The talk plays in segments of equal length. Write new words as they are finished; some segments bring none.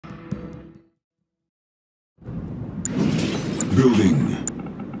Building.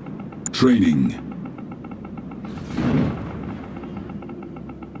 Training.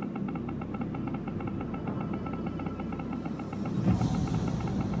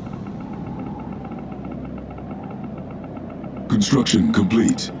 Construction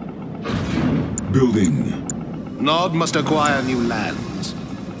complete. Building. Nod must acquire new lands.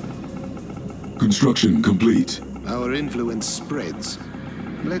 Construction complete. Our influence spreads.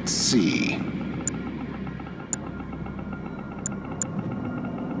 Let's see.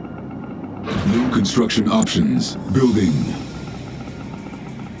 New construction options. Building.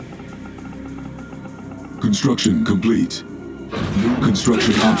 Construction complete. New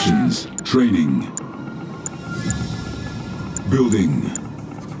construction options. Training. Building.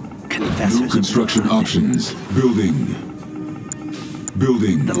 New construction options. Building.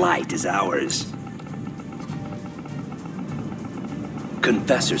 Building. The light is ours.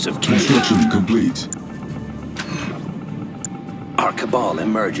 Confessors of kane. Construction complete. Our cabal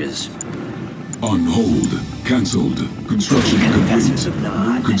emerges. On hold. Cancelled. Construction Confessors complete. of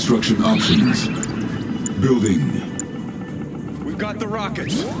Nod. New construction options. Building. We've got the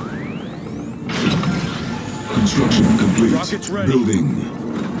rockets. Construction complete. Rockets ready. Building.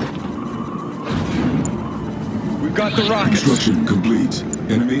 We've got the rockets. Construction complete.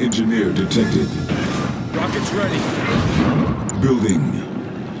 Enemy engineer detected. Rockets ready. Building.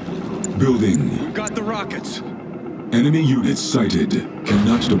 Building. We've got the rockets. Enemy units sighted.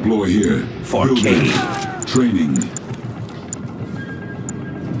 Cannot deploy here. For Building. kane. Training.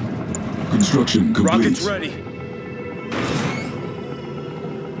 Construction complete. Rockets ready.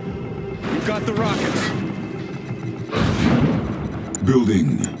 We've got the rockets.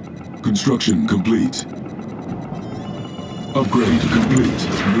 Building. Construction complete. Upgrade complete.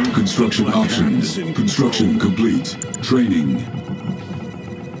 New construction options. Construction complete. Training.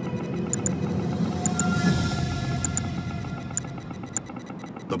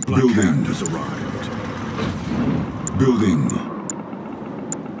 The Black Hand has arrived. Building.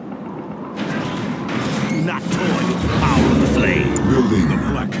 Do not toy with the power of the flame. Building. The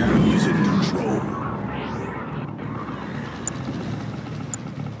Black Hand is in control.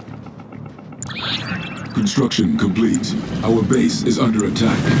 Construction complete. Our base is under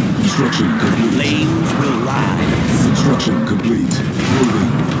attack. Construction complete. Flames will rise. Construction complete.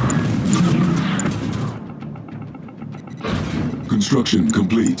 Building. Construction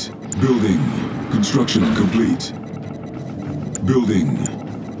complete. Building. Construction complete. Building.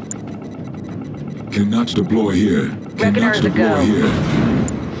 Cannot deploy here. Cannot Reckoners deploy a go. here.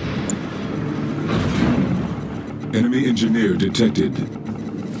 Enemy engineer detected.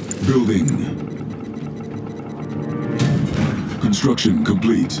 Building. Construction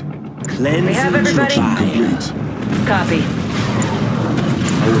complete. Cleanse We have and everybody? Construction fire. complete. Copy.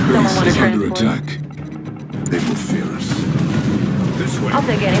 Our Someone base want is to under transport? attack. They will fear us. This way. I'll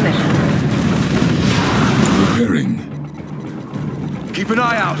take any mission. Repairing. Keep an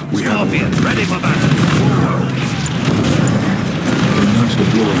eye out. We have Scorpion, ready for battle. Cannot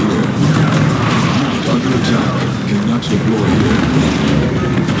deploy here. Unit under attack. Cannot deploy here.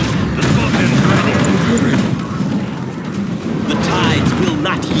 The Scorpion's ready. Repairing. The tides will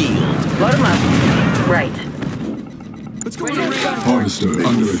not yield. Load 'em up. Right. Let's go to the Harvester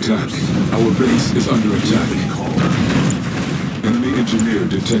under attack. Our base is under attack. Enemy engineer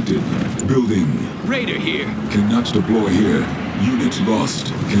detected. Building. Raider here. Cannot deploy here. Unit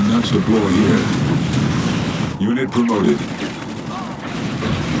lost. Cannot deploy here. Unit promoted.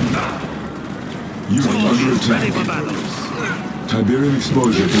 Unit under Ready for attack. battle. Tiberium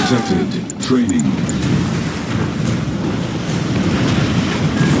exposure detected. Training.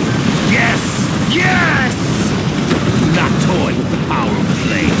 Yes! Yes! Do not toy with the power of the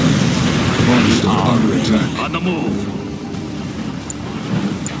flame. Harvester under attack. On the move.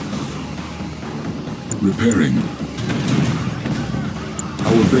 Repairing.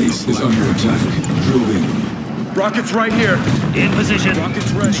 Our base is under attack. Drilling. Rockets right here. In position.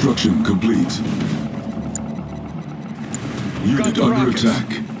 Rockets ready. Construction complete. Unit the under rockets. attack.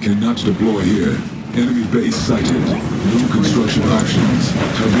 Cannot deploy here. Enemy base sighted. New construction options.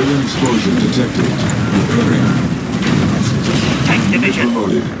 Tiberium exposure detected. Repairing. Tank division.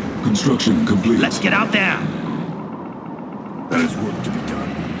 Promoted. Construction complete. Let's get out there. There is work to be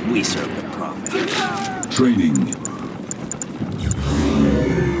done. We serve the prophet. Training.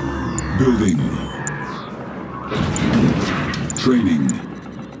 Building. Training.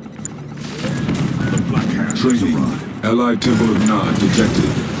 The Black Hand has Training. arrived. Allied Temple of Nod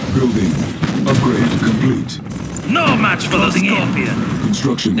detected. Building. Upgrade complete. No match for the Scorpion.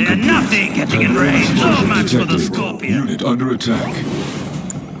 Construction They're complete. nothing getting in Tiberium range. No explosion match for the detected. Scorpion. Unit under attack.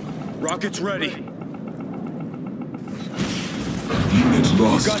 Rockets ready. Unit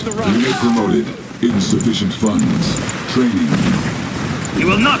lost. got the rocket. Unit promoted. Insufficient funds. Training. You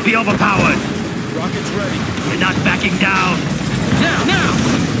will not be overpowered. Rockets ready. We're not backing down. Now!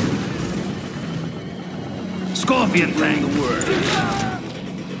 Scorpion tank.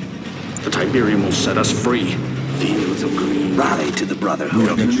 The Tiberium will set us free. Fields of green. Rally to the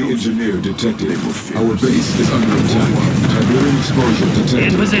Brotherhood. Enemy engineer detected. Our base is under attack. Tiberium exposure In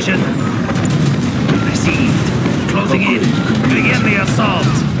detected. position. Received. Closing in. Begin the assault.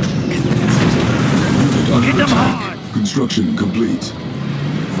 Unit under Hit them attack. hard. Construction complete.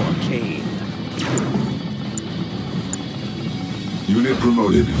 For Kane. Unit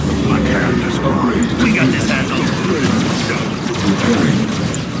promoted. Black Hand is Upgrade. We got this handled. Repairing.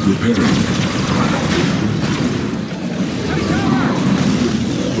 Repairing.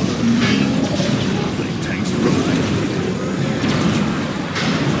 tanks rolling.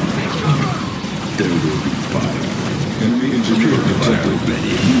 There will be fire. Enemy engineer detected.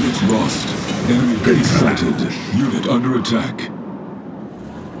 Unit lost. Enemy base sighted. Unit under attack.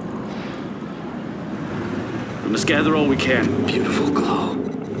 We must gather all we can. Beautiful glow.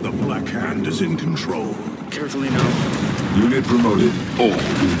 The Black Hand is in control. Carefully now. Unit promoted. All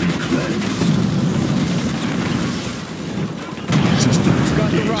will be cleansed. Systems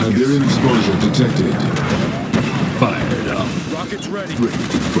engaged. Tiberium exposure detected. Fired up. Rockets ready. Ready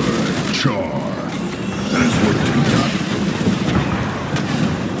to burn. Char. There's work to be done.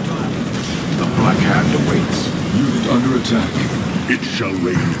 The Black Hand awaits. Unit under attack. It shall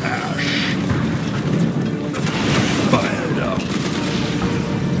rain ash. Fired up.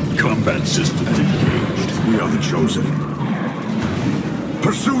 Combat systems engaged. We are the chosen.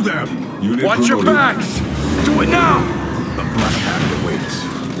 Pursue them! Unit Watch your promoted. backs! Do it now! The Black Hand awaits.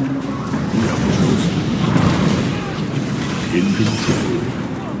 We are the chosen. In control.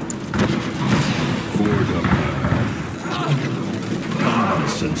 Forward up. Combat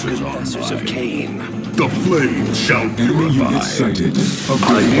sensors Masters of online. Kane. The flames shall Enemy unit purify. sighted. Our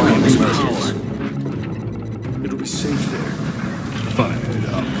Upgrade heroes complete. power. It'll be safe there. Fired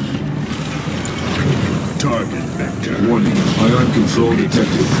up. Target vector. Warning. Ion control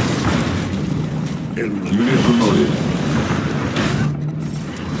detected. Unit promoted.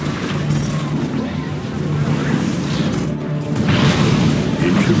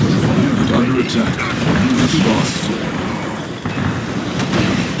 In control. Unit under attack. Unit lost.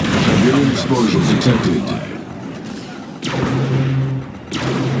 Tiberium exposure detected.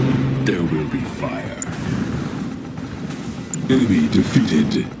 There will be fire. Enemy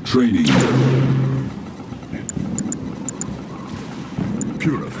defeated. Training.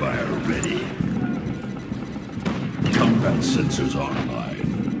 Purifier ready. Combat sensors online.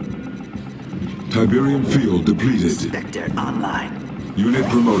 Tiberium field depleted. Spectre online. Unit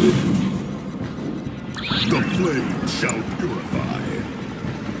promoted. The flame shall purify.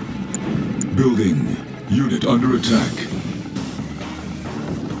 Building. Unit under attack.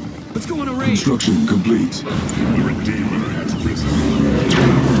 Let's go on a raid. Construction complete. The Redeemer has risen.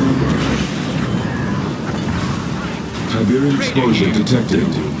 Tiberium exposure detected.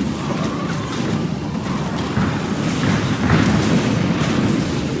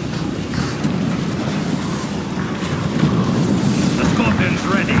 The Scorpion's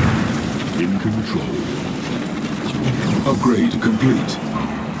ready. In control. Upgrade complete.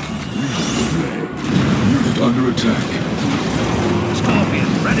 Unit under attack. Scorpion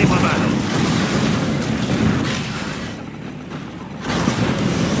ready for battle.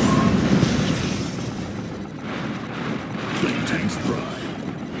 Flame tanks prime.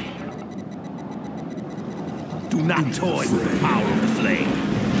 Do not toy with the power of the flame.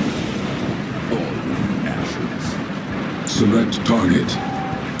 All ashes. Select target.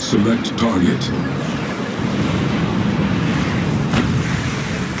 Select target.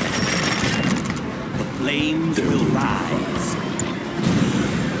 Flames will rise.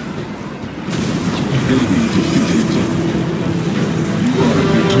 Enemy defeated.